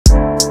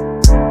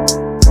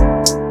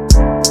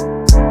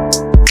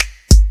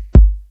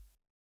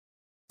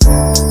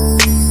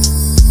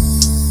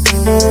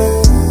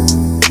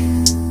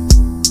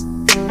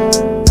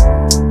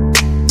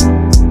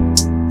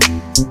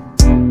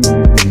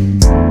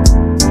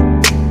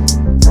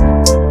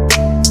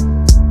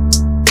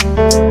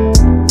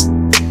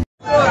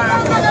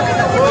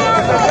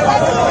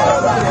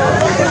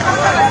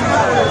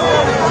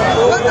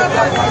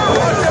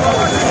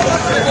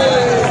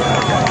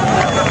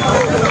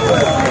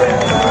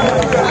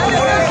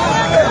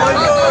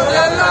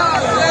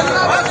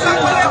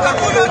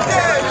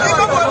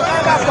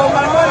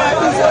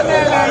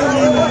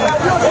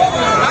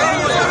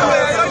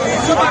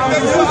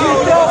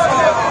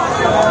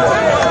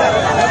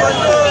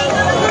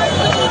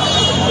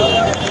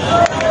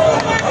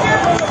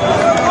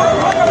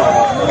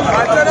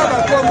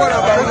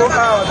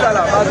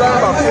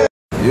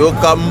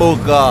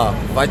Yokamboka,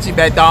 Pachi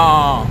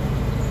Beton.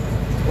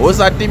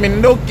 Osati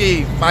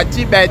Mindoki,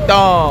 Pachi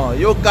Beton.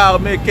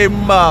 Yokarme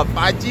Kemba,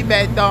 Pachi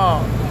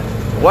Beton.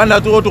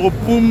 Rwanda trop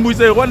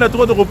pumbouisa, Rwanda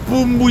trop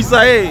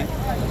pumbouisa,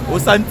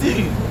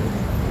 Osanti.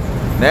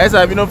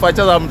 Nessa vino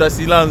facha za muda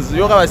silence.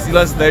 Yoka wa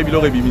silence na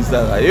ebilo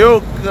rebimisara.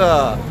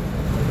 Yoka.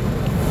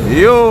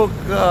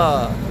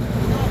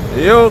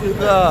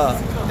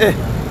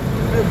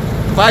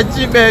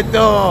 Pachi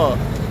Beton.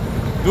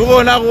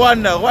 Turo na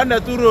Rwanda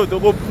turo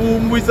toko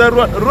pumbwisa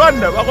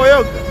Rwanda bako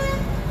yoka.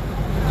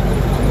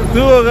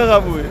 Turo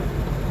kakabuye.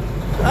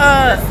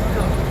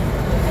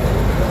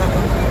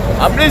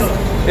 En plus,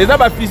 eza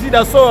ba fusil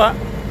d'assaut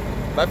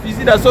ba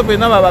fusil d'assaut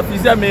pena ba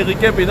fusil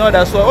américain pena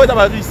d'assaut. Oyo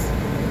ba russe.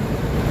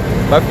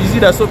 Ba fusil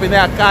d'assaut pena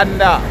ya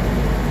kanda.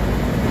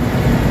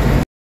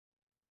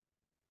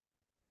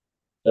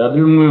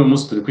 Ubumwe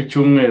umunsi turi ku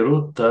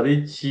cyumweru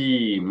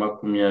tariki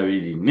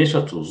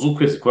 23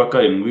 z'ukwezi kwa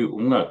karindwi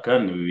umwaka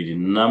ni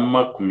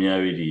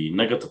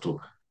 2023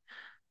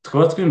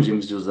 tukaba twinjiye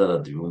mu za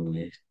Radio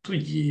Ubumwe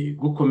tugiye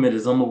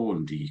gukomerezamo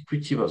ubundi ku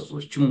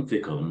kibazo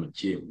cy'umutekano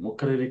muke mu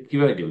karere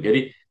k'ibiyaga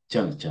bigari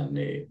cyane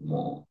cyane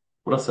mu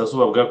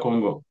burasirazuba bwa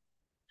Kongo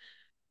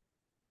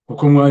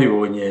kuko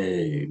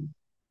mwabibonye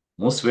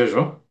umunsi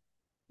w'ejo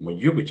mu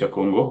gihugu cya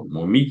Kongo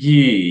mu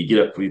mijyi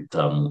igera kuri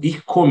 5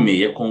 ikomeye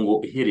ya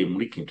Kongo ihereye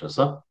muri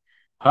Kinshasa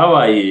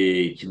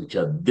habaye ikintu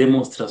cya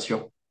demonstration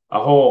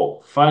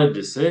aho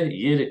FARDC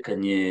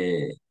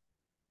yerekanye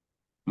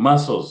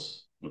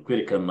muscles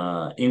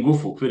kwerekana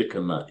ingufu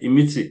kwerekana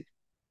imitsi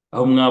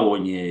aho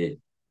mwabonye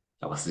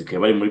abasirikare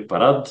bari muri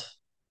parade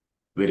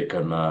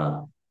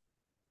berekana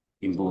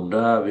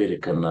imbunda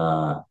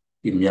berekana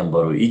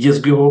imyambaro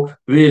igezweho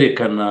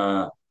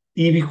berekana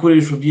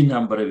ibikoresho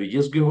by'intambara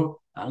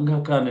bigezweho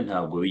ahangaha kandi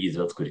ntabwo bigeze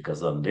batwereka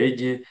za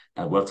ndege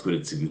ntabwo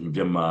batweretse ibintu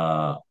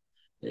by'ama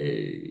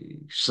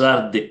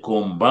char de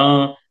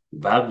combat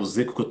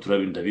baguze kuko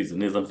turabindabizi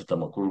neza mfite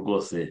amakuru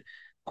rwose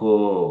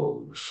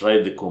ko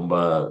char de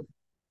combat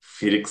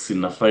Felix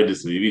na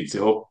FARDC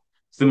bibitseho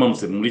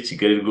zimanutse muri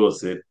Kigali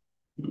rwose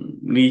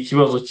ni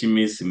ikibazo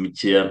cy'iminsi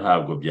mikeya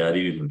ntabwo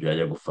byari ibintu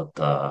byajya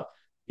gufata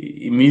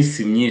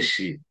iminsi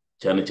myinshi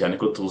cyane cyane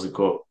ko tuzi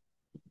ko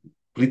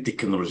kuri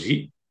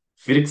tekinoloji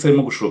Felix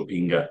arimo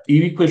gushopinga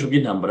ibikoresho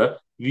by'intambara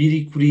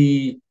biri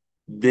kuri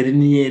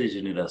dernière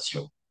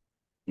génération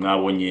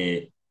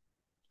mwabonye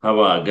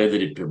nk'aba garde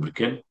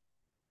républicaine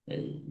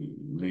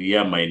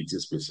ya mayinite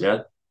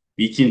spécial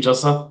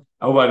y'Kinshasa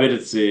aho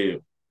baberetse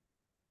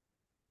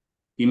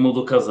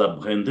imodoka za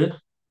brende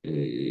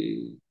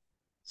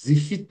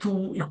zifite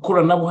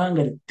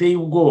ikoranabuhanga riteye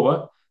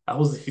ubwoba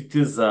aho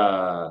zifite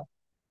za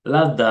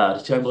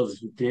radar cyangwa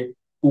zifite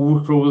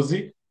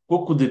ubushobozi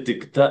bwo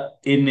kudetekta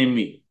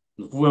enemy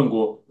ni ukuvuga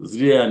ngo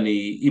ziriya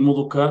ni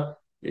imodoka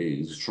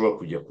zishobora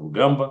kujya ku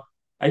rugamba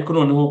ariko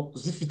noneho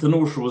zifite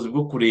n'ubushobozi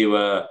bwo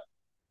kureba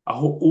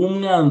aho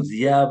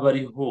umwanzi yaba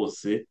ari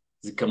hose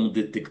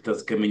zikamudetekta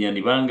zikamenya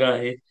ni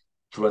bangahe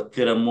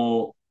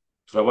turateramo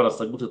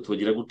turabarasa gute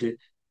tubagira gute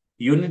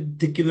iyo ni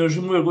tekinoloji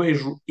mu rwego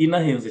hejuru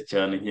inahenze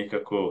cyane nkeka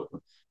ko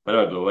bari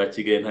abagabo ba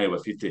Kigali ntayo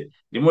bafite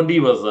ndimo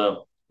ndibaza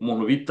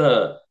umuntu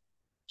bita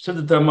chef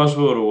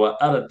d'état-major wa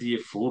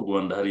RDF w'u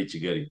Rwanda hari i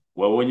Kigali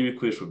wabonye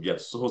ibikoresho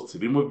byasohotse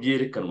birimo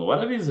byerekanwa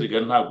barabizirga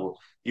ntabwo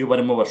iyo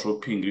barimo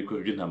bashopinga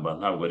ibikoresho by'intambara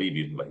ntabwo ari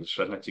ibintu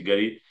bahisha nka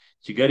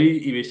Kigali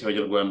ibeshya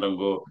abanyarwanda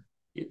ngo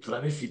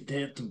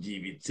turabifite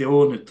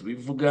tubyibitseho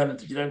ntitubivuga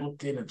ntitugira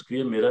gute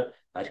ntitwiyemera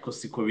ariko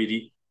siko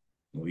biri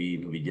mu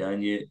bintu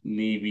bijyanye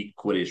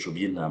n'ibikoresho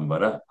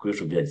by'intambara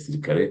ibikoresho bya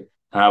gisirikare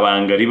nta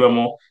banga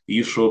ribamo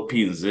iyo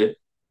ushopinze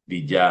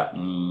bijya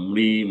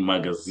muri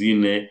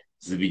magazine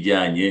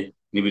zibijyanye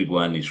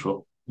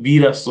n'ibirwanisho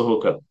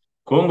birasohoka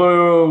Kongo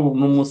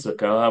n'umunsi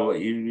akaba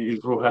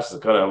ejo hashize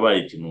karabaye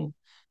ikintu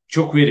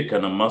cyo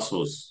kwerekana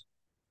muscles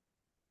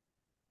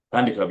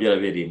kandi bikaba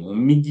byarabereye mu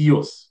mijyi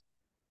yose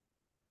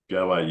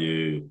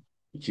byabaye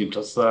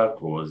Kinshasa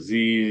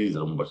Kozi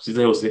za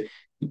Mubashize yose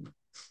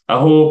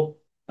aho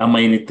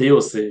amayinite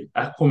yose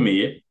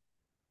akomeye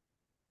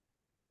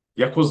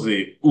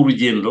yakoze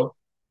urugendo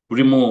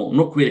rurimo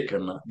no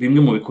kwerekana bimwe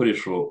mu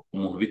bikoresho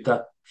umuntu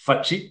bita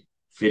Faci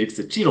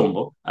Felix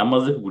Chilombo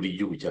amaze kugura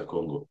igihugu cya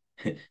Kongo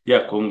ya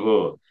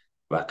Kongo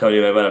bakaba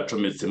bari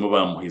baracometsemo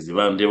ba Muhizi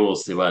bande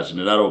bose ba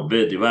General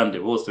Obedi bande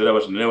bose bari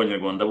abajenerali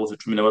b'abanyarwanda bose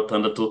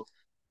 16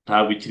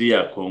 ntabwo ikiri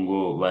ya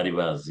Kongo bari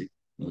bazi.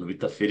 Umuntu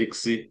bita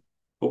Felix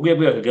ubwo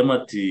yabwiye Kagame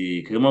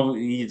ati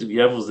Kagame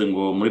yavuze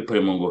ngo muri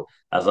Parlement ngo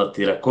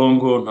azatera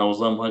Kongo ntawe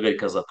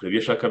uzamuhagarika azakora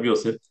ibyo ashaka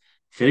byose.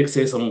 Felix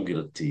yahise amubwira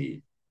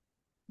ati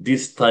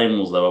this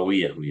time uzaba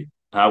wiyahuye.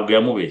 Ntabwo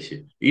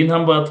yamubeshye. Iyi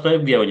ntambara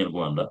twayibwiye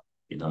abanyarwanda,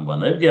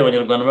 intambara yabwiye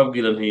abanyarwanda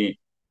babwira nti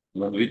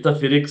umuntu bita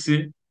Felix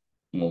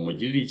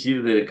mumugirire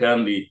icyizere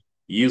kandi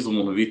yize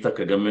umuntu bita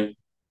Kagame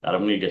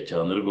aramwiga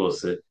cyane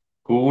rwose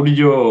ku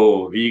buryo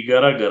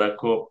bigaragara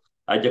ko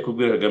ajya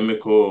kubwira Kagame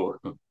ko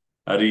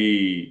ari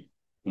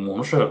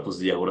umuntu ushaka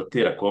kuziyahura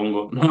atera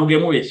Kongo. Ntabwo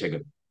yamubeshyaga.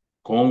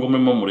 Kongo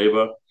murimo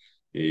mureba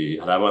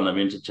hari abana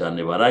benshi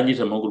cyane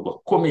barangije amahugurwa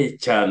akomeye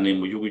cyane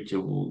mu gihugu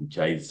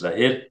cya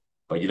Israel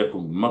bagera ku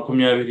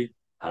 20.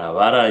 Hari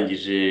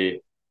abarangije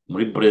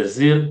muri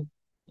Brazil,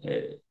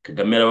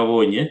 Kagame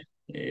yarababonye,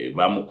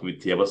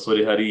 bamukubitiye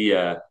abasore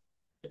hariya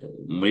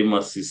muri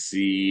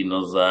Masisi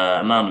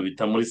n'ahantu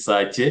bita muri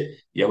Sake,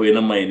 yahuye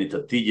n'amayinite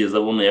atigeze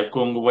abona ya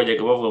Kongo,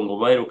 bajyaga bavuga ngo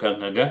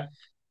bayirukankaga.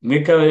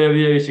 Mweka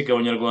abeshya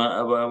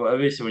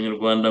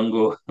abanyarwanda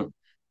ngo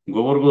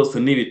bo rwose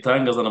ni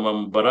ibitangaza na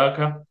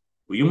Mubaraka.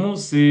 Uyu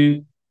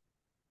munsi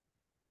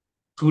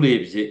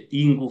turebye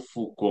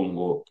ingufu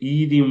Kongo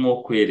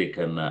irimo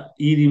kwerekana,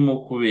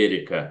 irimo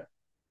kubereka,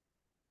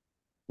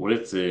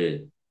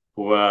 uretse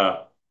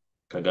kuba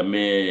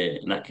Kagame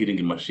na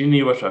killing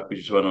machine bashaka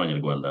kwicisha abana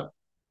b'abanyarwanda,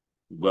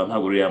 u Rwanda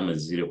ntabwo ruri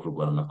yamezire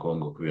kurwana na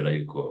Kongo kubera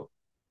yuko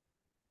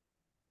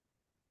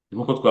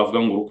nkuko twavuga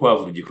ngo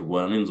urukwavu rugiye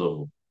kurwana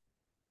n'inzovu,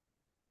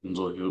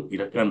 inzovu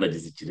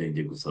irakandagiza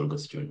ikirenge gusa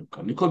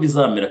rugasyonyuka. Niko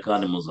bizamera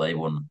kandi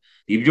muzayibona.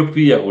 Ibyo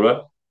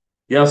kwiyahura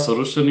ya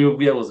solution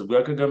y'ubwiyahuzi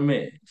bwa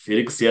Kagame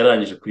Felix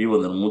yarangije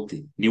kuyibonera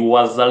umuti, ni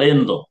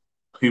wazalendo.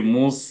 Uyu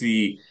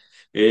munsi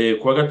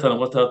kuwa gatanu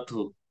kwa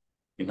tatu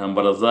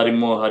intambara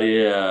zarimo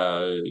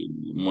hariya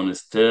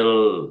Monestel,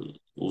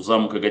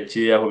 uzamuka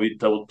gake aho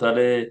bita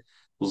Butare,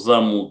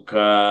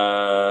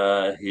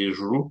 uzamuka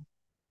hejuru,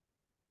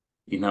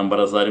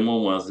 intambara zarimo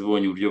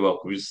mwazibonye uburyo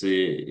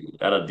bakubise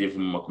RDF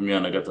mu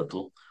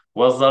 23.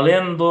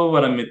 Wazalendo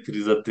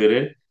barametiriza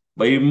tere,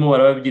 barimo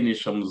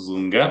barababyinisha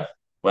muzunga,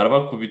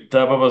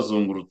 barabakubita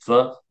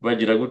babazungurutsa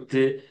bagira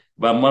gute,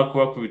 bamara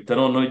kubakubita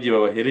noneho igihe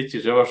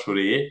babaherekeje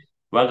babashoreye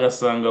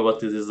bagasanga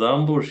bateze za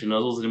mbushi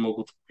nazo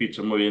zirimo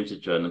kwicamo benshi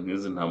cyane.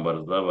 Nk'izi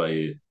ntambara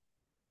zabaye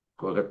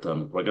kuwa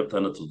gatanu kuwa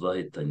gatandatu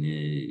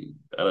zahitanye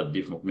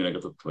RDF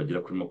 23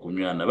 bagera kuri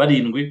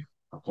 27,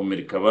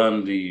 hakomereka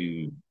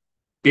abandi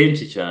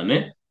benshi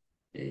cyane.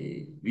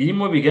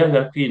 Birimo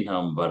bigaragara ko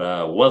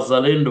intambara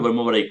wazalendo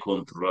barimo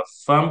barayikontorora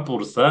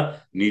 100%.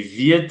 Ni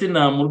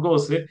Vietnam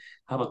rwose,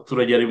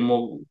 abaturage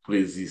barimo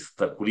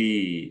kuresista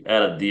kuri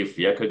RDF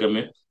ya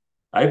Kagame,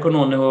 ariko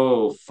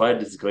noneho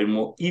FARDC ikaba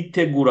irimo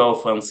itegura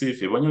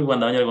offensive.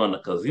 Abanyarwanda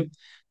abanyarwandakazi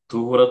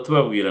tuhora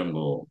tubabwira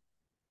ngo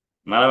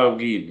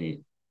narababwiye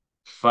nti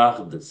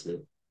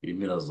FARDC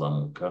irimo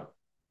irazamuka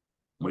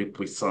muri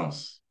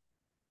puissance,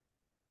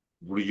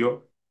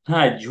 buryo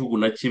nta gihugu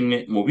na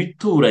kimwe mu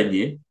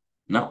bituranye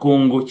na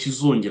Kongo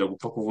kizongera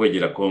gupfa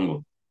kuvogera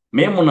Kongo.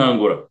 Meme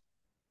Angola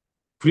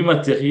kuri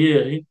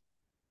materiel,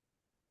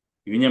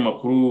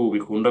 ibinyamakuru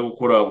bikunda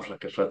gukora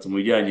ubushakashatsi mu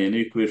bijyanye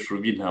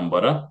n'ibikoresho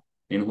by'intambara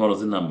n'intwaro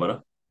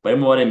z'intambara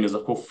barimo baremeza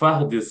ko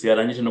FARDC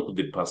yarangije no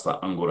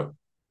kudepasa Angola.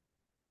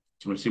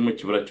 Ikintu kimwe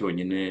kibura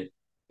cyonyine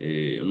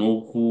ni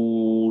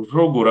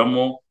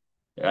ukujogoramo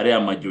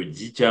ariya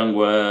majogi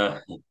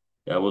cyangwa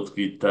abo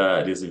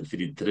twita les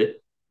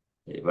infiltrés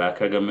ba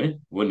Kagame.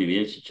 Bo ni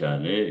benshi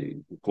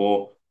cyane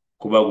kuko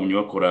bagumye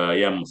bakora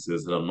ya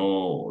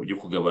masezerano yo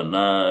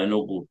kugabana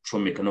no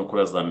gucomeka no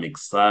gukora za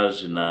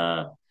mixage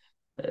na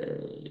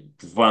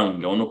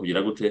kuvanga no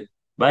kugira gute,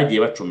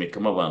 bagiye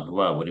bacomekamo abantu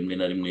babo rimwe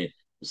na rimwe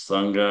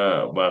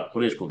usanga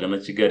bakoreshwaga na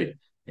Kigali.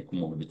 Ku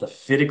muntu bita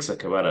Felix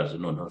akaba yaraje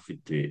noneho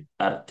afite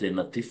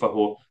alternative,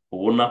 aho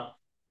ubona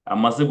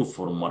amaze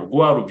guforoma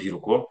rwa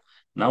rubyiruko.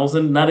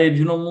 Nahoze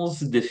narebye uno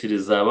munsi defile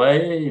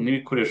zabaye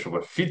n'ibikoresho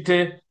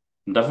bafite,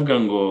 ndavuga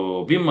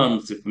ngo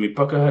bimanutse ku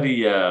mipaka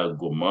hariya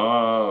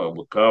Goma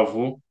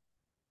Bukavu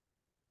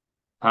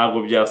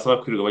ntabwo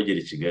byasaba kwirirwa bagera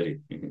i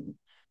Kigali.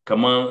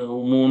 Kama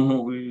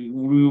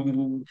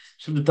umuntu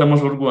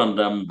shudutamaje u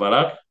Rwanda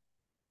Mubaraka,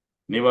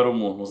 niba ari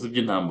umuntu uzi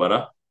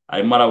iby'intambara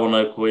arimo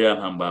arabona ko ya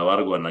ntambara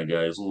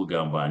barwanaga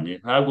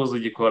iz'ubugambanyi ntabwo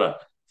zigikora.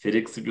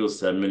 Felix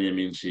byose yamenyemo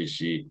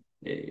inshishi,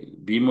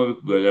 birimo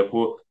bikugaragara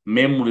ko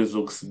même les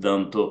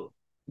occidentaux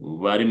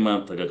bari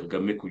mantaga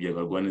Kagame kugira ngo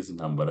arwane izi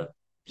ntambara,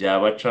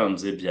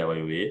 byabacanze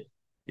byabayobeye.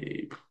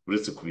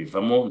 Uretse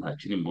kubivamo nta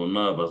kindi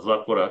mbona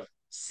bazakora,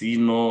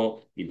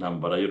 sino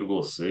intambara yo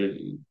rwose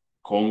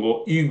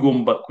Kongo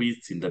igomba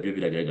kuyitsinda, byo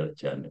biragaragara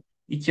cyane.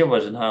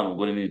 Ikibabaje nta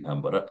mugore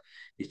n'intambara,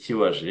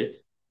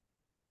 ikibaje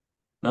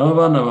n'aba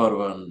bana ba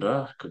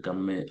Rwanda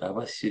Kagame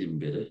abashyira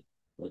imbere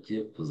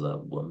bagiye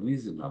kuzagwa muri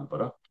izi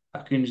ntambara,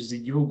 akinjiza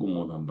igihugu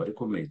mu ntambara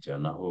ikomeye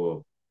cyane,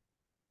 aho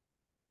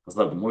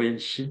hazagwamo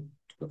benshi,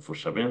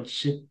 tugapfusha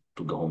benshi,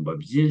 tugahomba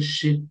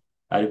byinshi,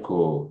 ariko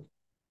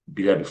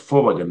biriya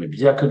bifobagane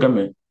bya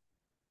Kagame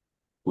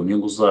ku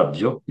nyungu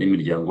zabyo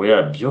n'imiryango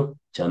yabyo,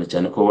 cyane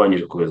cyane ko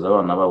bangije kohereza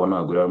abana babo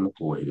n'abagore barimo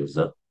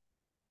kubohereza,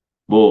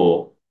 bo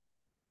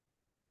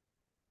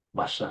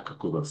bashaka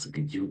kuzasiga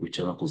igihugu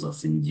cyangwa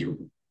kuzasinya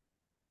igihugu.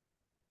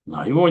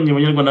 Mwabibonye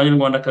banyarwanda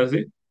n'abanyarwandakazi,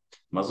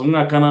 maze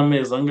umwaka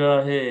n'amezi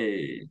angahe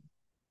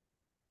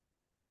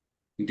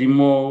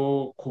ndimo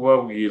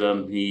kubabwira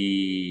nti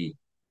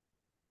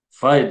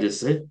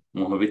FARDC,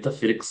 umuntu bita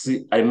Felix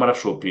arimo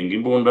arashopinga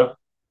imbunda,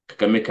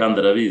 Kagame kandi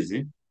arabizi.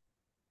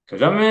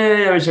 Kagame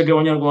yabeshyaga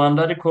abanyarwanda,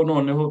 ariko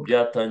noneho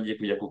byatangiye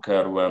kujya ku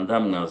karubanda,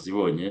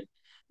 mwazibonye.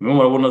 Murimo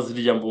murabona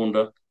ziriya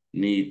mbunda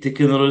ni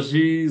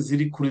tekinoloji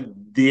ziri kuri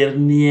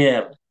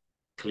derniere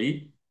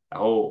cri,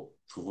 aho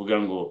tuvuga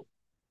ngo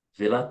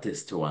the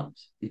latest one.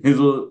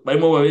 Nizo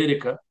barimo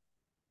babereka,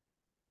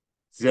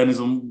 ziriya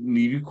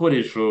ni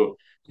ibikoresho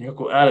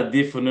nk'uko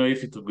RDF niyo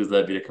ifite ubwo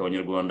izabireka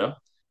abanyarwanda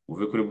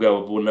uve kuri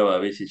bwa bubunda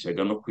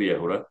babeshyishaga no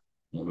kwiyahura.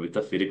 Umuntu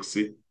bita Felix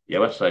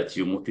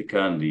yabashakiye umuti,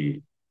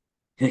 kandi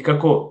nkeka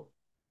ko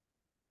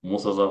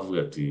umunsi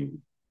azavuga ati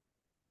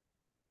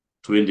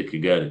twende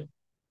Kigali,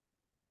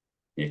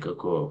 nkeka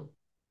ko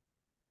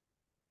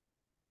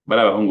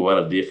bari abahungu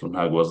ba RDF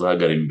ntabwo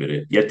bazahagara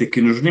imbere ya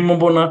tekinoloji. Nimo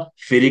mbona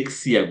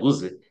Felix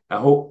yaguze,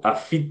 aho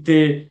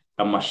afite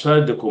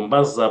amashari de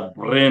combat za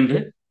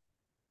brende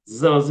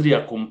zizaba ziri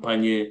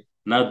akompanye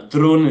na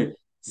drone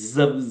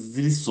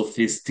ziri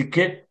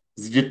sofisitike,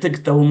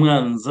 zidetekita aho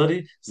umwanzi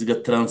ari,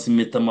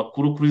 zigatransimeta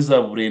amakuru kuri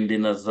za burende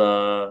na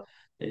za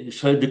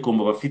shari de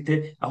kombo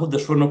bafite, aho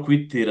udashobora no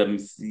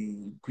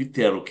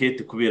kuyitera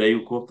rokete, kubera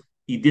yuko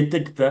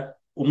idetekita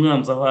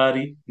umwanzi aho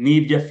ari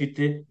n'ibyo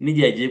afite,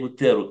 n'igihe agiye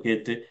gutera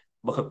rokete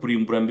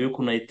bakakurimbura mbere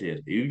yuko unayitera.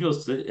 Ibi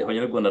byose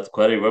abanyarwanda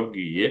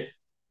twarabibabwiye.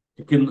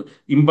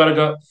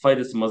 Imbaraga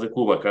FARDC imaze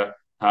kubaka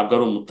ntabwo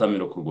ari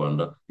umutamiro ku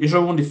Rwanda.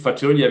 Ejo bundi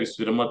Faci yongeye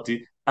abisubiramo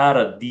ati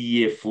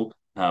RDF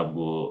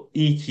ntabwo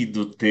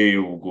ikiduteye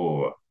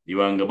ubwoba.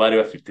 Ibanga bari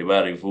bafite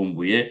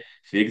barivumbuye,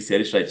 Felix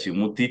yarishakiye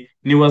umuti,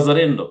 ni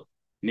wazarendo.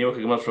 Niba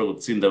Kagame ashobora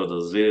gutsinda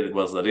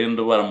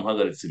wazarendo,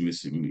 baramuhagaritse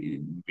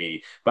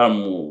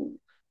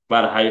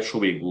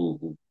barahashoboye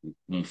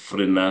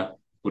kumufurena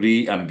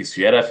kuri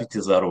ambisiyo yari afite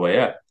za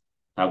rubaya,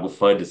 ntabwo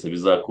FARDC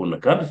bizakunda.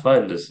 Kandi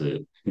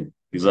FARDC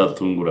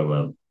bizatungura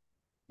abantu,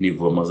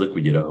 nivo bamaze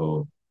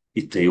kugeraho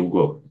iteye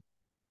ubwoba.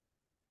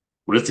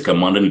 Uretse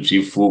kamanda ni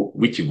cifu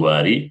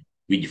w'ikigwari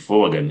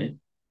w'igifobagane,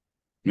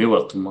 niwe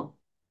batuma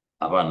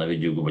abana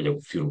b'igihugu bajya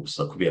gupfira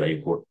ubusa, kubera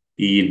yuko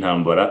iyi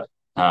ntambara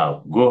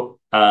ntabwo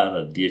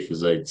RDF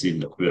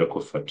izayitsinda, kubera ko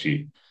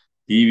Faci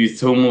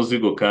yibitseho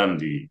umuzigo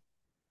kandi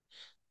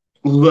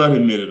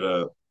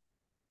uzaremerera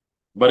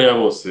bariya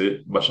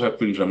bose bashaka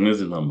kwinjira muri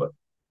izi ntambara.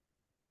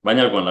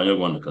 Banyarwanda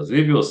banyarwandakazi,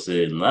 ibi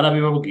byose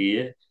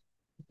narabibabwiye,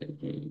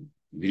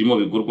 birimo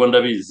bigurwa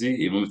ndabizi,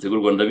 ibintu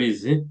bitegurwa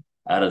ndabizi.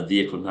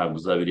 RDF ntabwo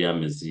uzaba iri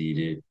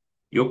yamezire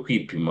yo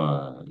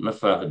kwipima na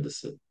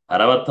FARDC.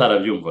 Hari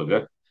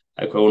abatarabyumvaga,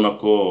 ariko urabona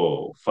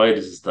ko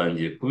FARDC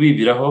zitangiye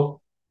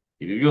kubibiraho.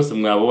 Ibi byose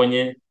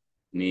mwabonye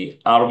ni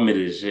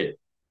armereje,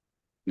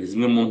 ni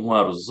zimwe mu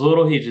ntwaro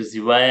zoroheje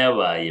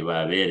zibayabaye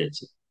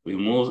baberetse.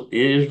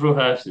 Ejo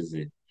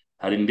hashize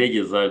hari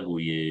indege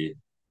zaguye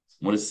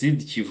muri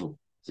Sud Kivu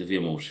zivuye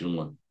mu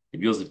Bushinwa,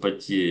 ibyo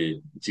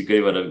zipakiye i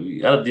Kigali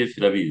RDF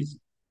irabizi.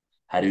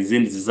 Hari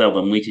izindi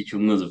zizagwa muri iki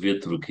cyumweru zivuye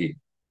Turukiya.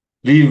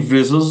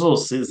 Livrezo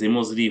zose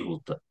zirimo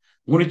zirihuta.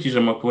 Nkurikije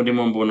amakuru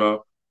ndimo mbona,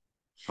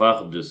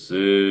 FARDC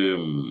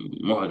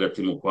mo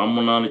hagati mu kwa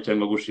munani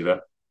cyangwa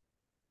gushira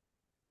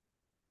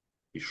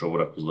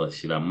ishobora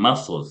kuzashyira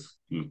muscles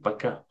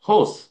imipaka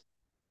hose,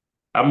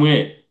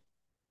 amwe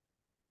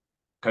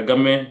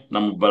Kagame na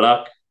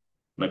Mubarak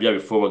na bya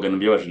bifobagana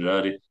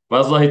by'abajenerali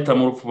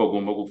bazahitamo urupfu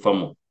bagomba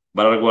gupfamo,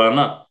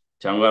 bararwana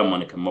cyangwa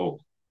bamanika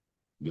amaboko.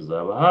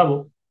 Bizaba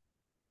habo.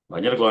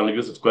 Abanyarwanda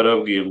byose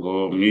twarababwiye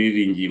ngo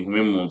mwiringiye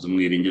inkume mu nzu,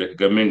 mwiringira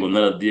Kagame ngo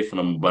na RDF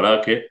na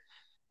Mubarak,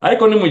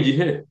 ariko ni mu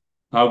gihe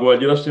ntabwo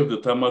wagira chef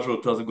d'état major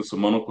utazi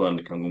gusoma no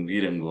kwandika ngo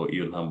umbwire ngo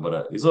iyo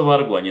ntambara izo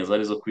barwanye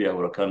zari zo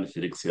kwiyahura, kandi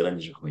Felix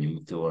yarangije kumenya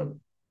umuti wanyu.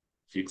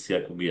 Felix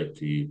yakubwiye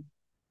ati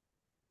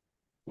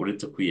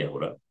uretse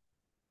kwiyahura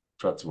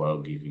ushatse wa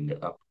giving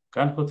up,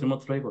 kandi ko turimo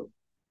turayibona.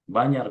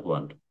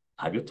 Banyarwanda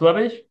ntabyo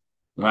tubabeshya,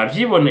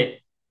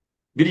 mwabyiboneye.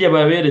 Birya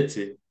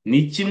baberetse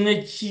ni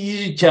kimwe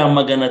cya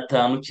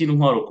 500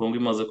 cy'intwaro Kongo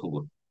imaze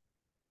kugura,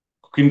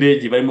 kuko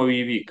indege barimo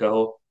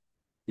bibikaho,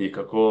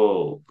 nkeka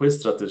ko kuri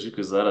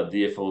strategique za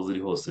RDF aho ziri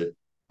hose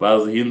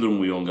bazihindura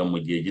umuyonga mu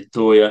gihe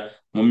gitoya,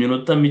 mu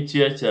minota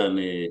mikeya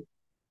cyane.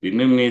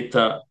 Bimwe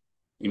mwita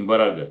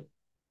imbaraga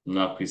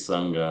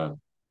mwakwisanga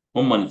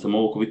mumanitse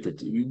amaboko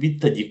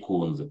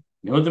bitagikunze.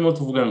 Niho ndimo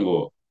tuvuga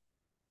ngo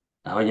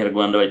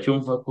abanyarwanda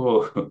bacyumva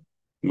ko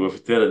ngo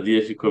bafite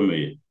RDF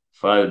ikomeye.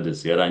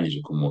 FARDC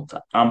yarangije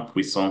kumuta en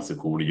puissance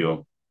ku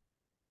buryo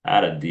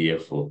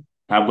RDF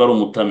ntabwo ari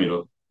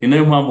umutamiro. Ni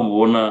nayo mpamvu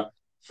mubona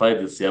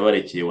FARDC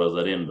yabarekeye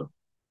wazarendo,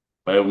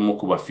 barimo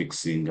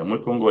kubafikisinga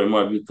muri Kongo, barimo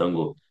babita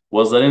ngo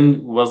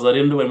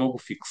wazarendo barimo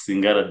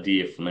gufikisinga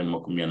RDF na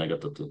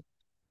 23.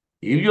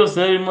 ibi byose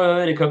birimo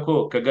bereka ko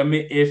Kagame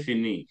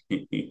FNI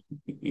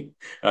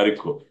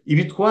ariko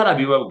ibi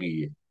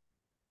twarabibabwiye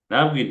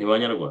nabwiye nti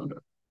banyarwanda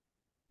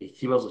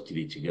ikibazo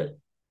kiri i Kigali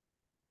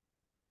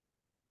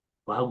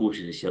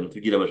bahagushije ishyano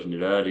tugira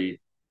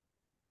abajenerali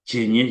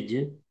cyenyege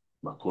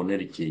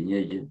bakoneri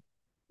cyenyege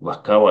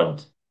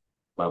bakawadi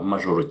ba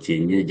majoro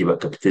cyenyege ba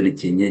kapiteni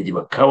cyenyege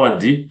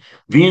bakawadi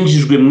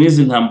binjijwe mu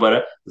izi ntambara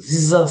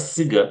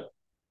zizasiga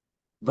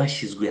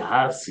bashyizwe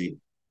hasi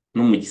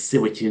no mu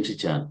gisebo cyinshi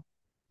cyane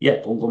ya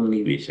Kongo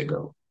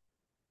mwibeshyagaho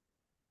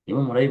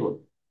niba murayibona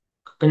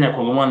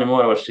kanyakongomani mo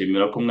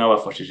barabashimira ko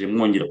mwabafashije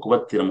mwongera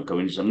kubatera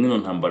mukabinjira mwino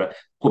ntambara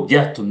ko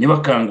byatumye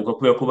bakanguka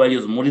kubera ko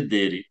bageze muri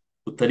deri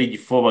utari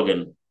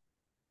igifobagana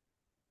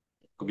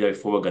ko bya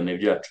bifobagane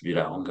byacu biri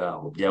aho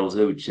ngaho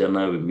byabuze biciye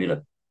nawe bimira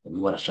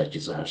barimo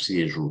barashakisha hasi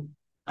hejuru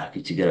ariko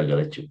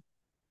ikigaragara cyo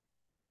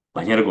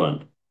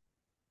banyarwanda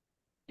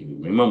ibi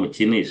murimo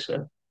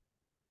mukinisha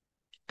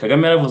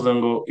Kagame yaravuze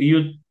ngo iyo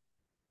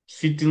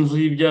ufite inzu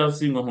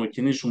y'ibyatsi ngo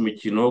ntukinishe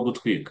umukino wo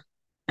gutwika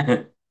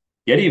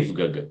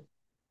yarivugaga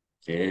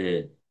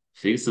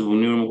Felix ubu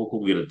niwe urimo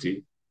kukubwira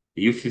ati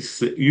iyo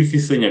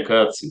ufise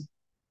nyakatsi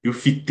iyo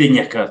ufite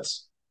nyakatsi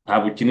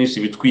ntabwo ukinisha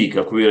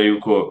ibitwika kubera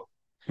yuko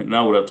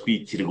nawe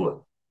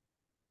uratwikirwa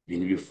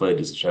ibintu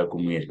FARDC ishaka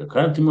kumwereka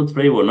kandi turimo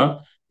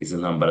turayibona izi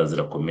ntambara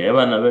zirakomeye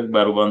abana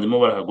ba rubanda barimo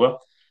barahagwa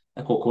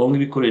ariko Kongo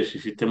ibikoresho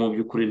ifite mu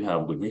by'ukuri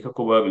ntabwo nkeka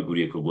ko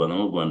babiguriye kurwana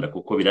n'u Rwanda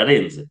kuko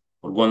birarenze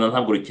u Rwanda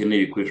ntabwo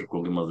rukeneye ibikoresho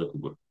Kongo imaze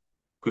kugura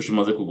ibikoresho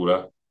imaze kugura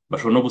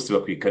bashobora no gusiba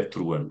ku ikarita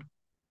u Rwanda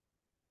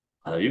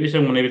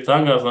harabibeshya ngo ni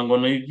ibitangaza ngo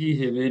ni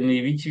ibyihebe ni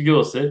ibiki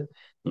byose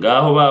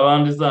ngaho ba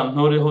bandi za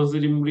ntoreho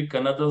ziri muri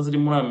Canada ziri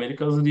muri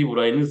Amerika ziri i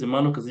Burayi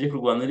n'izimanuka zijye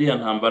kurwana iriya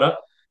ntambara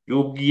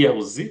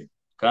y'ubwiyahuzi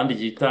kandi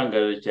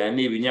igitangaje cyane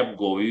ni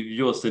ibinyabwoba ibi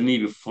byose ni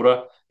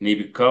ibifura ni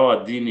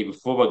ibikawadi ni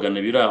ibifobagane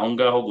biri aho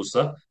ngaho gusa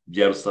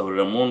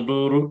byarusahurira mu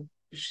nduru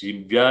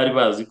byari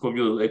bazi ko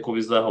byose ko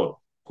bizahora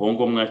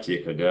Kongo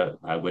mwakekaga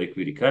ntabwo ari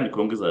kwiri kandi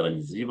Kongo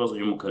izarangiza ibibazo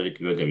byo mu karere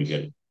k'ibiyaga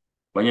bigari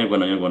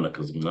banyarwanda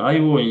nyarwandakazi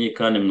mwabibonye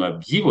kandi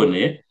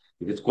mwabyiboneye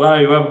ibi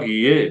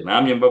twarabibabwiye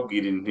namwe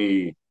mbabwira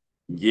nti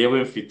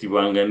ngewe mfite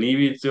ibanga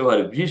nibitseho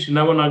hari byinshi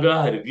nabonaga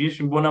hari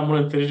byinshi mbona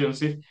muri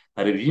intelligence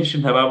hari byinshi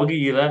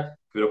ntababwira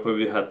kubera ko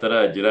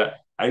bihataragera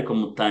ariko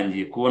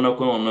mutangiye kubona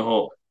ko noneho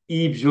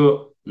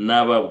ibyo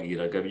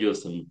nababwiraga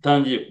byose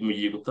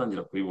mugiye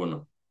gutangira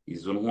kubibona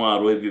izo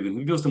ntwaro ibyo bintu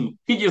byose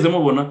mutigeze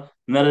mubona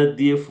na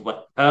RDF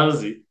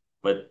batazi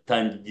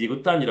batangiye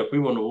gutangira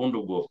kubibona ubundi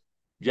ubwo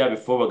bya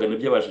bifobagane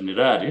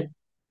by'abajenerali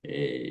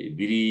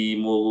biri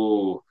mu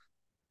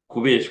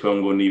kubeshwa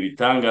ngo ni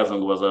ibitangaza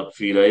ngo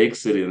bazapfira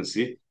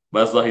excellence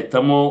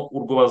bazahitamo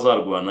urwo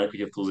bazarwana ariko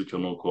icyo tuzi cyo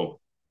nuko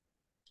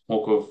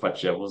nkuko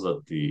Faci yavuze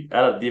ati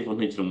RDF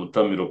ntikiri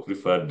umutamiro kuri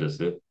FARDC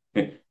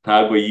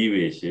ntago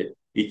yibeshye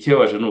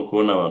ikibabaje ni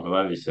ukubona abantu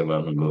babeshya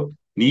abantu ngo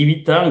ni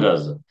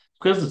ibitangaza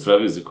twese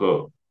turabizi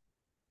ko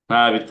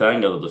nta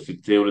bitangaza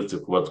dufite uretse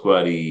kuba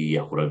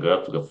twariyahuraga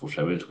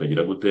tugapfusha benshi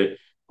tukagira gute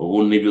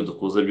ubu n'ibyo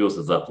dukoze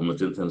byose za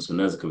komite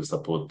internationale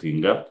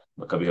zikabisapotinga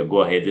bakabiha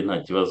go ahead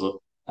nta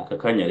kibazo aka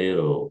kanya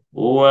rero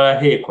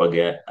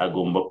uwahekwaga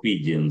agomba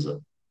kwigenza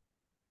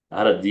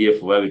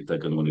RDF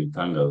babitaga ngo ni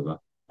ibitangaza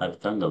nta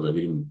bitangaza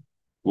birimo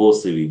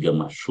bose biga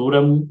amashuri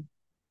amwe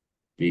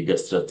biga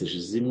strategy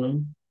zimwe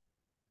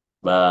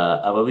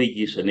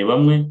ababigisha ni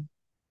bamwe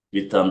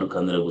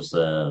bitandukanira gusa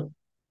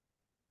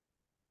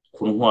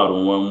ku ntwaro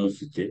muba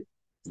mufite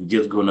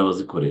zigezweho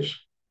n'abazikoresha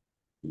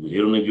ibi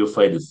rero nibyo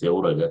FARDC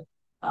yahuraga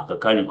aka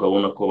kanya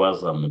ukabona ko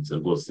bazamutse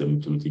rwose mu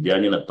kintu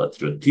kijyanye na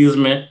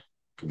patriotisme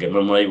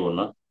Kagame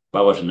murayibona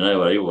babajenerali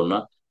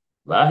barayibona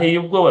bahiye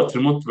ubwoba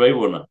turimo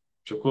turayibona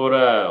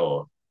cyokora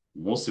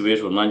umunsi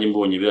w'ejo nanjye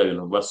mbonye biriya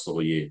bintu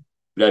basohoye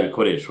biriya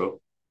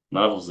bikoresho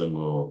naravuze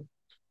ngo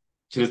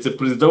keretse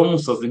perezida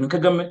w'umusazi nka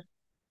Kagame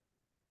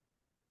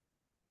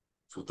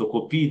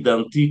fotokopi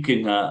identique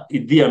nka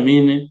Idi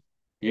Amin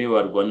niwe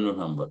warwana ino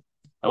ntambara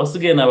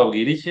abasigaye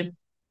nababwira iki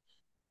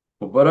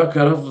Mubarak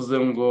yaravuze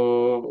ngo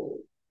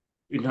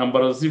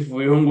intambara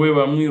zivuyeho ngo we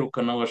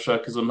bamwirukana ngo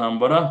ashaka izo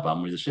ntambara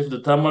bamugize chef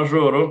d'état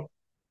major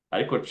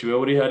ariko ciwe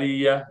uri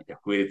hariya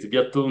yakweretse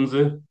ibyo atunze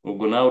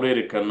ubwo nawe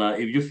urerekana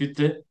ibyo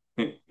ufite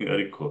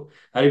ariko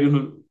hari ibintu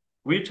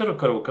wicara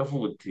ukaruhuka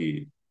ukavuga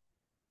uti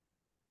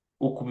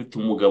ukubita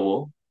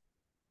umugabo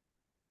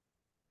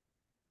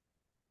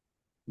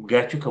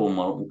bwacyo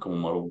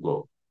ukamumara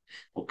ubwoba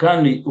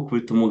kandi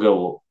ukubita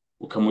umugabo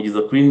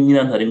ukamugeza kuri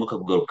nyirantare ngo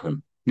akakugarukana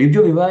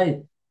nibyo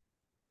bibaye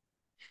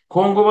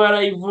Kongo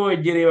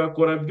barayivogereye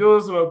bakora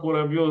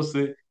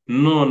byose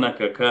none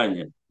aka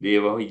kanya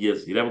reba aho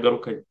igeze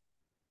irabugarukanye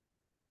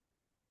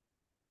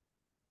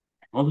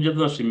nko tujya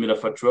tunashimira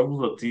Faci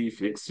wavuze ati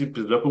Felix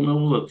perezida wa Kongo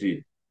yavuze ati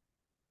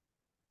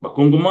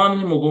bakongomani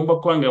ntimugomba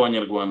kwanga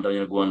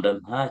abanyarwanda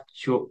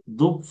ntacyo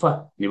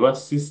dupfa ni ba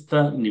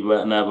sister ni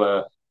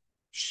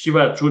abashi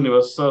bacu ni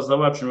basaza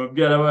bacu ni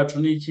babyara bacu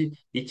n'iki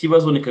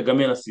ikibazo ni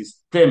Kagame na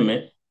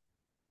systeme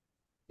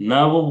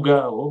nabo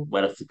ubwabo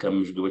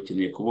baratsikamijwe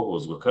bakeneye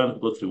kubohozwa kandi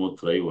ubwo turimo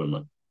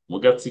turayibona mu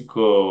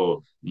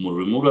gatsiko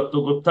umuriro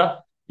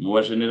uratogota mu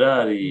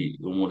bajenerali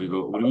umuriro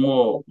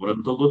urimo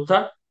uradogota,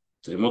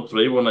 turimo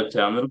turayibona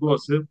cyane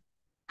rwose,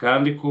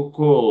 kandi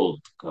koko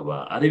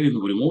tukaba ari ibintu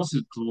buri munsi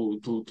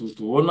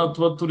tubona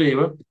tuba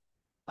tureba,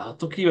 aha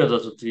tukibaza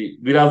tuti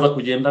biraza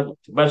kugenda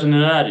gute? Ba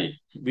generali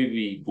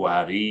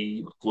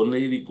b'ibigwari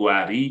bakomeye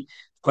b'ibigwari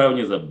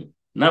twabonyeza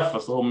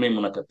nafasaho memu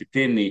na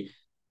kapiteni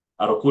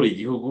arokora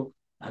igihugu,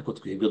 ariko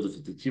twebwe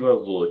dufite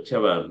ikibazo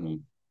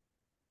cy'abantu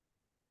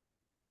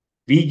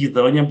bigize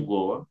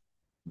abanyabwoba,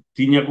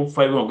 tinya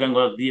gupfa bivuga ngo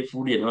RDF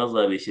buriya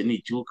ntibazabeshye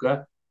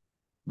n'icyuka,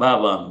 ba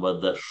bantu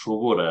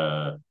badashobora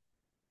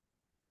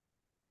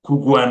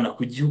kurwana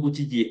ku gihugu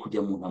kigiye kujya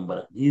mu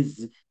ntambara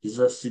nk'izi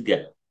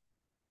zizasiga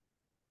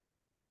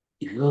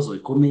ibibazo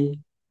bikomeye,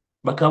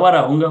 bakaba bari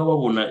aho ngaho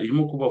babona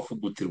irimo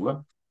kubafugutirwa,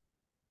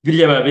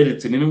 birya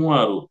baberetse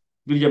n'intwaro,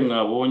 birya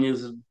mwabonye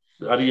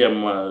ariya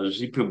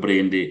majipe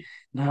burende,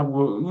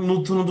 ntabwo ni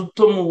utuntu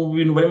duto mu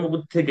bintu barimo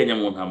guteganya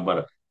mu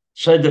ntambara.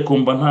 Shade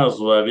kumva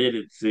ntazo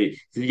baberetse,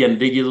 zirya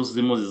ndege zose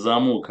zirimo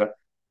zizamuka,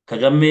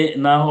 Kagame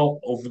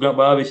naho uvuga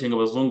babeshye ngo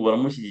abazungu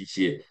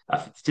baramushyigikiye,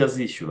 afite icyo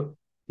azishyura.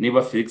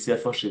 Niba Felix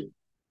yafashe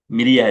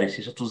miliyari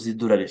 6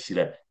 z'idolari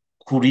ashyira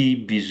kuri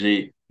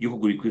bije yo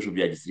kugura ibikoresho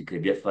bya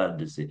gisirikare bya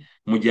FARDC,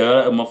 mu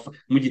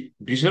gihe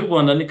bije y'u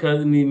Rwanda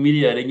ni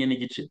miliyari 4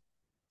 n'igice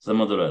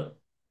z'amadolari,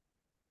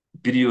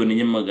 biliyoni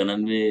enye magana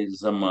ane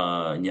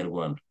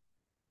z'amanyarwanda.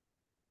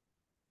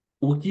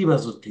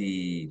 Ukibaza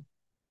uti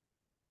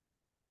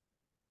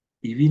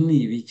ibi ni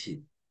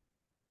ibiki?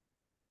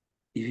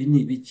 Ibi ni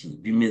ibiki?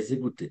 Bimeze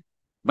gute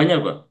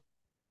banyarwanda?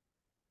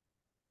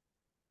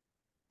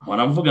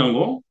 mpora mvuga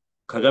ngo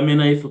Kagame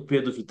na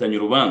FPR dufitanye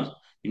urubanza,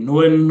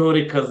 intore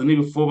n'intorekazi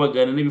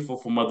n'ibifobagane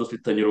n'ibifofoma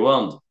dufitanye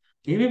urubanza.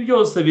 Ibi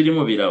byose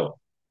birimo biraba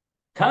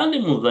kandi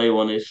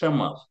muzayibonesha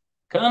amaso,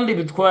 kandi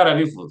bitwara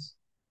bivuze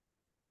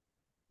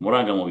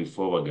muranga mu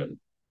bifobagane.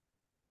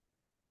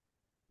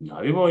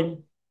 Nabibonye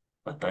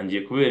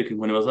batangiye kubereka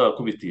inkoni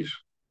bazabakubitisha,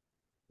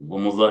 ubwo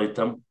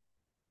muzahitamo.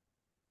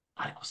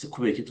 Ariko se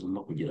kubera iki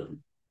tugomba kugira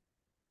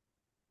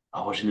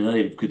abo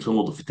generali twitwa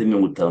ngo dufite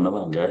 50 na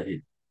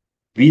bangahe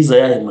biza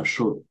yahe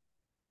mashuri?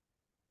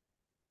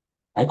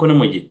 Ariko ni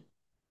mu gihe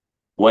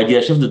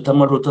wagira chef d'état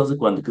major utazi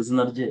kwandika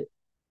izina rye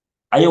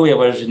ayoboye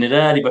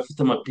abajenerali bafite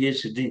ama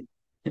PhD,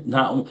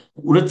 nta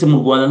uretse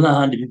mu Rwanda nta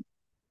handi biba,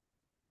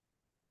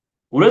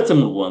 uretse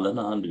mu Rwanda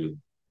nta handi biba,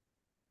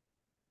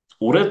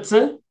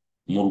 uretse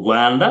mu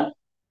Rwanda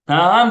nta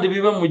handi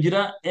biba.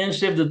 Mugira un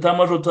chef d'état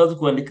major utazi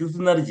kwandika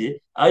izina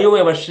rye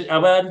ayoboye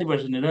abandi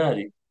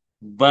bajenerali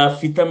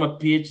bafite ama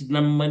PhD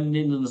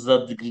na za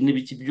degree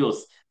n'ibiki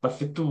byose,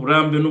 bafite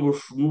uburambe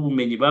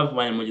n'ubumenyi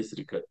bavanye mu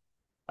gisirikare,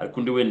 ariko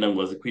undi wenda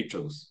ngo azi kwica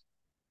gusa.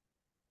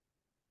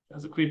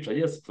 Azi kwica,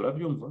 yes,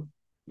 turabyumva.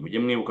 Mujye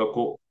mwibuka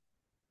ko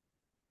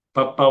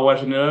papa wa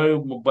generali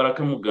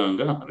Mubaraka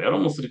Muganga yari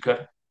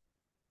umusirikare,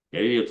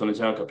 yari liyetona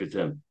cyangwa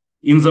kapitene.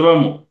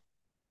 Inzabamo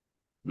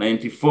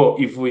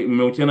 94 ivuye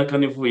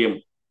 94 ivuyemo,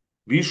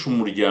 bishe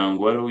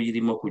umuryango wari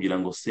uyirimo kugira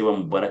ngo se wa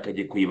Mubaraka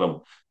ajye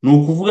kuyibamo. Ni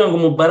ukuvuga ngo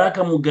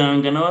Mubaraka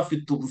Muganga nawe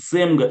afite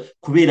ubusembwa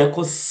kubera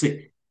ko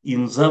se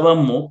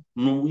inzabamo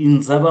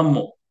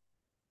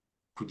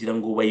kugira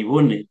ngo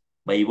bayibone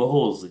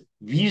bayibohoze,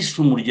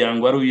 bishe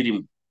umuryango wari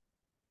uyirimo.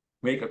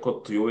 Mwereka ko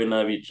tuyowe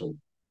n'abicanyi.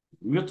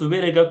 Ibyo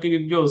tubereka ko ibi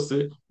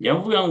byose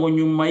yavuga ngo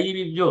nyuma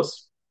y'ibi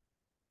byose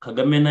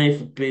Kagame na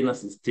FPR na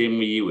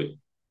sisitemu yiwe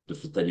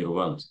dufitanye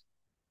urubanza.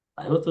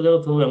 Ariho tujya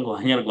tuvuga ngo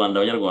abanyarwanda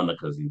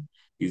abanyarwandakazi,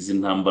 izi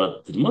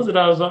ntambara zirimo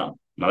ziraza,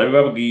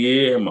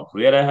 narabibabwiye,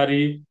 amakuru yari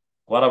ahari,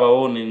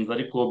 twarababonenze,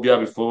 ariko bya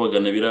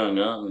bifobagane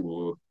biranga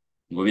ngo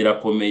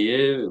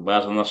birakomeye,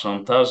 bazana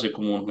chantage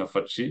ku muntu nka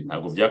Faci.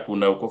 Ntabwo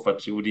byakunda kuko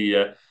Faci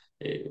buriya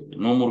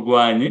ni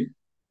umurwanyi.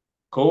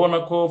 Kubona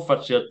ko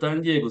Faci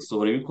yatangiye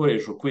gusohora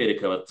ibikoresho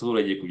kwereka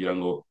abaturage kugira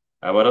ngo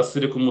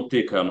abarasire ko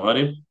umutekano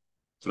hari.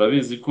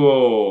 Turabizi ko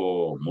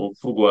mu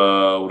rupfu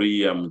rwa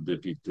uriya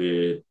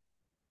mudepite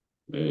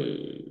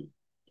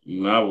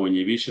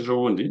mwabonye bishe ejo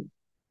bundi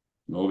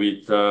n'uwo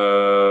bita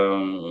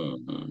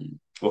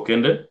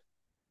Okende,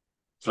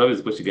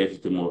 turabizi ko Kigali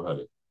ifitemo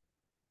uruhare,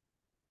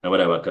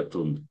 n'abariya ba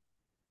Katumbi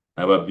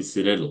n'aba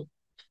Biserero,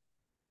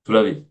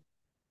 turabizi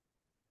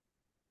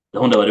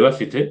gahunda bari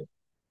bafite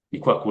ni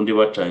kwa kundi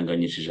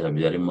bacanganyishije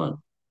Habyarimana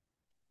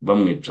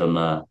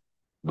bamwicana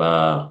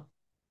ba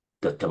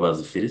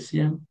Gatabazi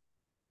Felicien,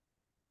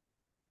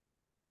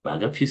 ba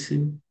Gapyisi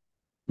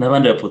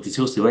n'abandi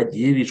bapolitisi bose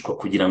bagiye bicwa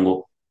kugira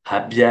ngo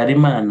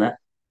Habyarimana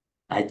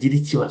agire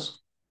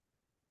ikibazo.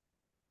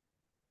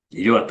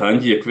 Iyo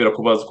batangiye kubera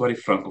ko bazi ko hari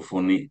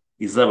francophonie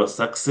izaba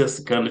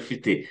success kandi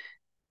ifite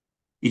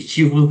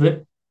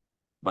ikivuze,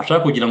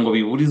 bashaka kugira ngo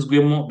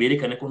biburizwemo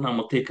berekane ko nta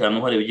mutekano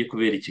uhari ugiye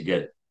kubera i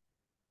Kigali.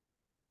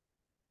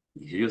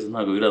 Ibyo byose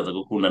ntabwo biraza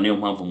gukunda, niyo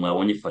mpamvu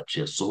mwabonye Faci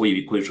yasohoye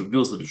ibikoresho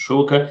byose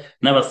bishoboka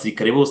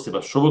n'abasirikare bose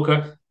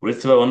bashoboka,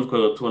 uretse babandi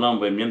twaba tubona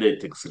bambaye imyenda ya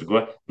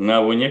texirwa.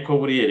 Mwabonye ko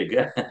buriya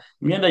erega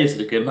imyenda ya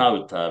gisirikare ntawe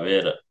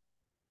itabera,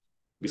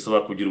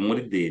 bisaba kugira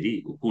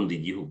umurideri ukunda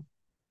igihugu.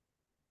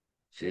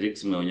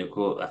 Felix mwabonye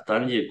ko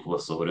atangiye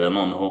kubasohorera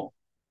noneho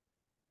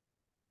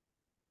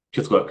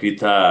icyo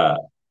twakwita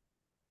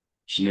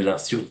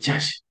generasiyo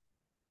nshyashya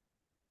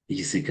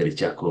y'igisirikare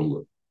cya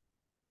kongo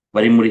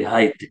bari muri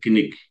hayi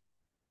tekinike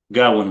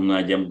bwabo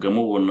ntimwajyaga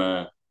mubona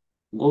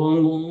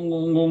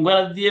ngo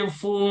RDF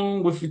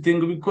ngo ifite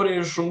ngo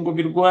ibikoresho ngo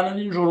birwana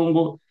nijoro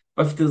ngo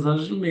bafite za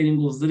jimeri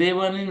ngo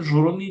zireba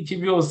nijoro n'iki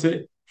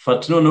byose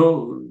fata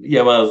noneho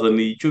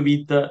yabazaniye icyo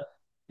bita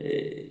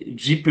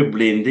jipe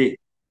burende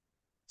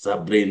za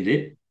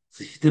burende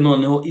zifite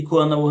noneho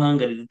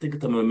ikoranabuhanga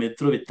ridetekita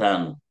metero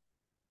 5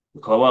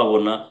 ukaba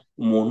wabona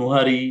umuntu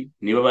uhari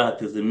niba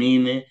bahateze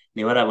mine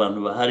niba ari abantu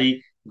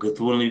bahari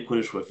ugahita ubona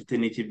ibikoresho bafite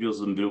n'iki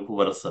byose mbere yuko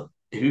barasa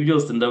ibi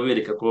byose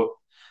ndabereka ko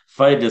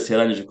FARDC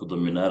yarangije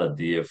kudomina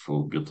RDF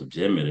byo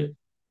tubyemere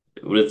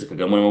uretse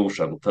Kagame arimo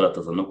gushaka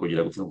gutarataza no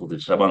kugira gutsinda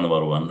kuzica abana ba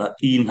rubanda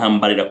iyi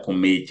ntambara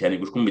irakomeye cyane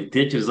gushwa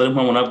mbitekereza ari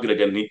mpamvu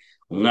nabwiraga nti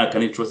umwaka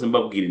n'icose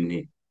mbabwira nti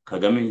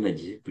Kagame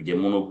ntinagiye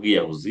kujyamo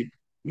n'ubwiyahuzi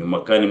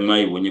nyuma kandi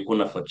mwayibonye ko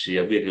nafaciye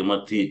yabwegamo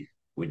ati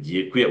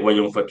ugiye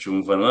wanyamufashe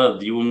umva na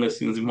radiyo umwe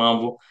sinzi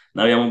impamvu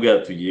nawe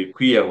yamubwira tugiye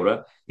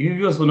kwiyahura ibi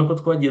byose ubona ko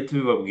twagiye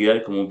tubibabwira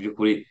ariko mu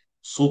by'ukuri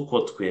si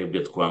uko twebwe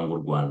twanga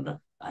u Rwanda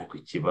ariko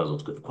ikibazo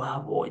twe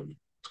twabonye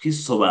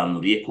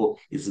twisobanuriye ko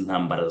izi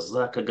ntambara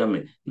za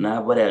Kagame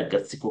n'abo ari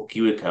agatsiko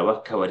kiwe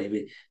kaba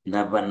kabarebe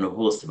n'abantu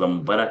bose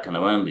bamubaraka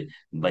n'abandi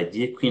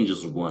bagiye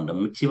kwinjiza u Rwanda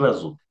mu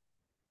kibazo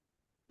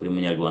buri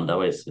munyarwanda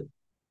wese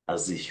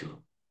azishyura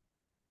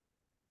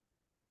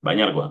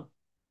banyarwanda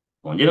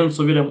mwongere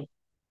nsubiremo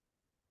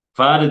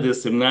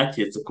FARDC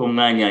mwaketse ko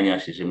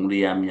mwanyanyashije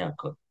muri ya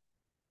myaka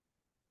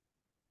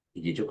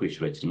igihe cyo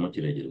kwishyura kirimo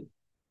kiregereza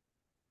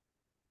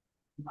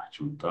ntacyo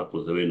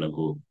mutakoze wenda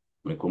ngo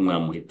mureko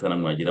mwamuhitana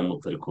mwagira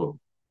muto ariko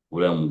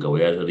uriya mugabo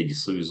yaje ari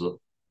igisubizo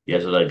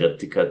yaje ari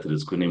agati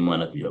kateretswe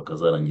n'Imana kugira ngo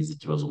kazarangize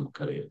ikibazo mu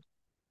karere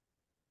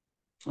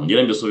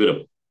ongera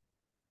mbisubiremo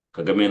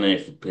Kagame na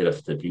FPR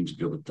afite byinshi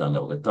byo gutanga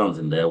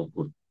bagatanze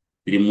ndayabukuru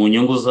biri mu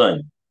nyungu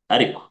zanyu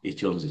ariko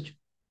icyo nzi cyo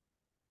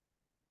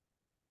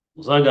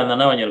uzaganira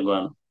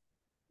n'abanyarwanda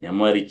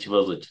nyamara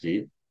ikibazo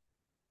kiri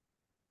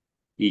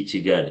i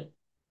Kigali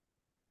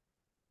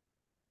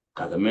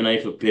Kagame na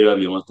FPR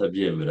babyo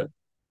batabyemera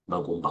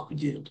bagomba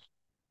kugenda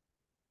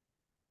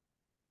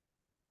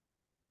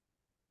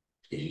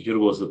ibyo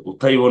rwose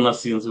utayibona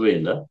sinzi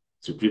wenda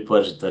si kuri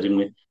paji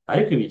itarimwe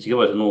ariko ibi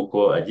kigabaje ni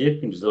uko agiye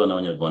kwinjiza abana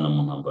b'abanyarwanda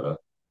mu ntambara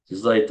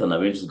zizahitana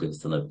benshi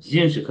zigahitana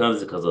byinshi kandi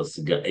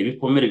zikazasiga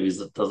ibikomere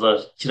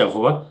bitazakira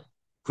vuba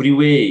kuri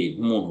we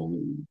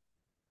nk'umuntu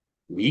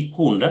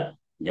wikunda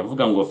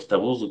yavuga ngo afite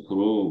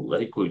abuzukuru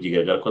ariko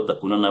bigaragara ko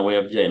adakunda nabo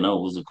yabyaye nabo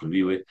abuzukuru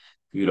biwe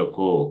kubera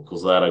ko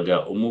kuzaraga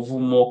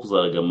umuvumo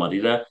kuzaraga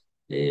amarira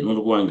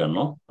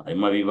n'urwangano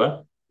harimo abiba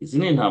izi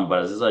ni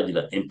intambara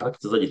zizagira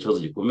impact zizagira ikibazo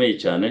gikomeye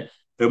cyane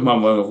niyo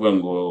mpamvu bavuga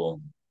ngo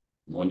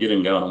mwongere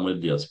ngaho no muri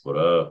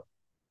diaspora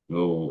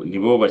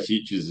nibo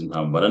bashyikiriza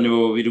intambara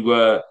nibo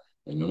birwa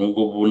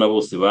nubwo buna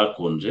bose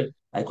bakonje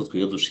ariko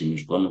twebwe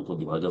dushimishwa nuko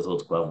duhagaze aho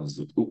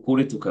twavuze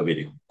ukuri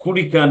tukabereka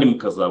kuri kandi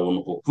mukazabona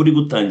uko kuri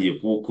gutangiye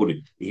kuba ukuri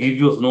ibi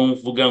byose no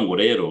mvuga ngo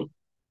rero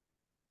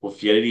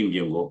Kofi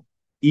yaririmbye ngo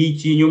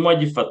ikinyuma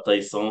gifata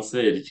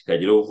esanseri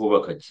kikageraho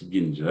vuba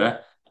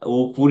kakibyinjira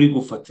ukuri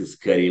gufata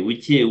isikariye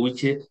buke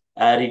buke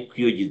ariko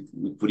iyo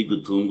ukuri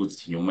gutungutse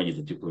ikinyuma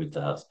gihita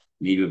gikubita hasi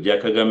n'ibyo bya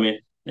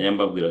Kagame nayo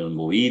mbabwira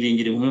ngo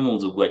wiringire inkumi mu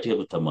nzu bwakeye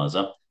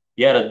gutamaza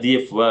ya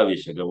RDF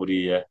babeshaga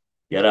buriya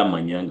yari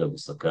amanyanga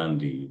gusa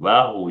kandi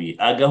bahuye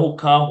agahu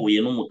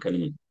kahuye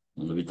n'umukannyi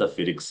umuntu bita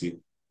Felix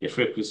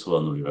yashoboye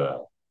kwisobanurira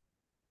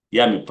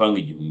ya mipanga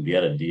igihumbi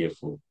ya RDF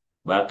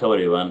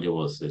bakabare bandi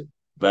bose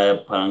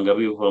bapanga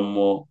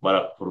bivamo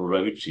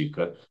barakurura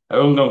bicika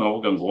aho ngaho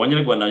nkavuga ngo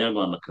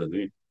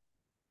abanyarwandakazi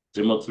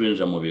turimo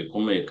turinjira mu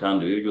bikomeye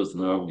kandi ibi byose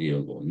nababwiye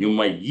ngo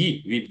nyuma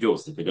y'ibi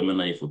byose Kagame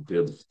na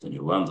FPR dufitanye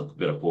urubanza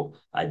kubera ko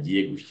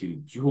agiye gushyira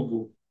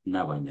igihugu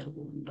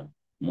n'abanyarwanda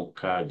mu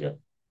kaga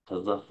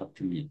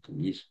tazafata imyaka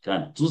myinshi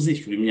kandi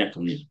tuzishyura imyaka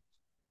myinshi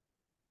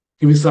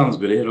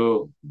nk'ibisanzwe rero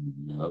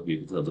nababwiye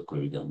ko tuzadukora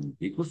ibiganiro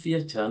bigufiya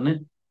cyane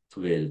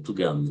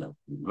tuganira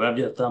biba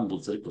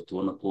byatambutse ariko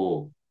tubona ko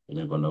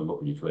abanyarwanda bagomba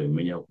kugira icyo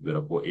babimenya kubera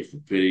ko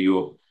FPR yo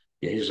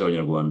yaheje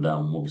abanyarwanda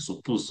mu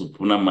bisupusupu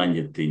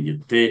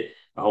n'amangetengete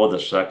aho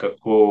badashaka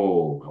ko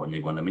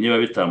abanyarwanda bamenye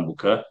biba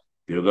bitambuka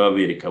birirwa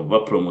babereka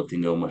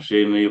baporomotinga mu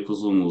mashene yo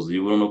kuzunguza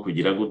ibura no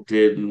kugira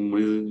gute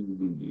muri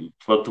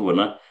tuba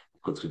tubona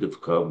ko twebwe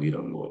tukababwira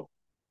ngo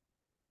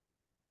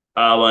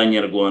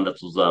abanyarwanda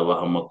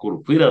tuzabaha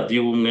amakuru kuri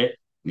radiyo ubumwe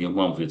niyo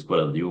mpamvu yitwa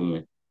radiyo ubumwe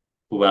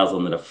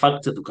kubazanira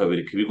fagite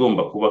tukabereka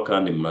ibigomba kuba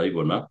kandi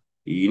murabibona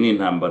iyi ni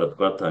intambara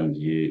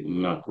twatangiye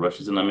umwaka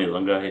urashize n'amezi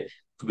angahe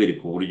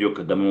tubereka uburyo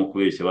Kagame mu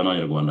kubeshya abana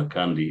b'abanyarwanda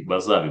kandi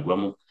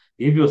bazabigwamo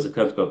ibi byose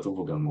kandi twaba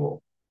tuvuga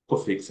ngo ko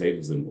Felix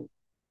yabivuze ngo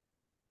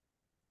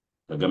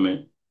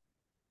Kagame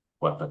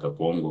wataka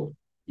Kongo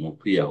mu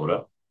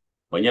kwiyahura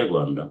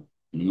abanyarwanda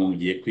ni mu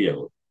giye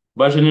kwiyahura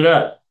ba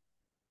generali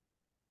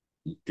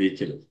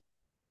mutekereze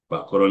ba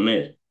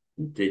koroneri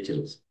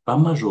mutekereze ba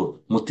majoro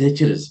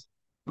mutekereze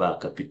ba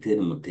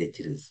kapiteni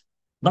mutekereze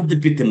ba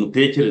depite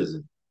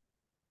mutekereze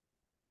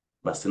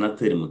ba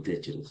senateri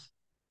mutekereze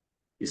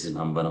izi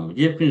ntambara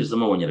mugiye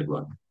kwinjizamo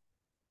abanyarwanda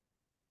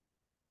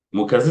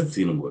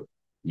mukazitsindwa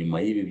nyuma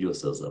y'ibi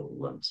byose hazaba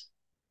urubanza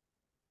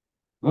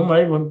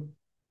murabibona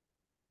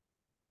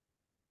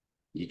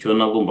icyo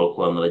nagomba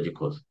kuba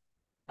naragikoze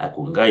ariko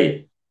ngaye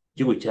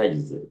igihugu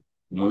cyagize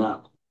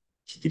umwaka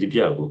kigira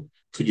ibyago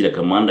tugira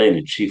akamanda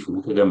in chief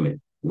nka Kagame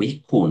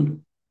wikunda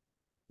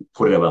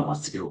ukorera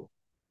abamatsi ibihugu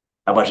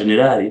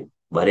abajenerali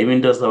bareba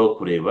inda zabo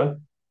kureba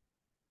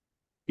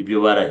ibyo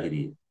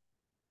barahiriye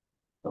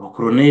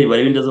abakoroneri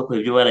bareba inda zo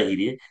kureba ibyo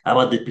barahiriye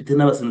abadepite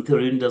n'abasenateri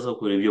bareba inda zo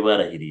kureba ibyo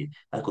barahiriye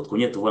ariko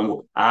twongeye tuvuga ngo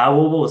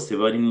abo bose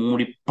bari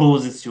muri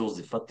pozisiyo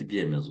zifata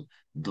ibyemezo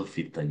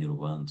dufitanye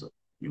urubanza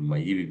nyuma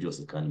y'ibi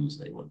byose kandi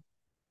muzabibona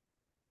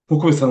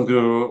nk'uko bisanzwe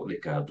rero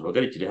reka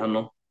duhagarikire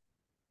hano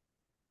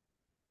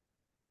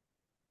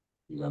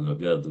ibiganiro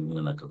byacu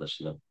bimwe na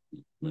kadashira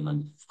na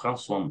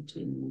François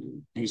Mutuye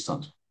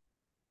nk'ibisanzwe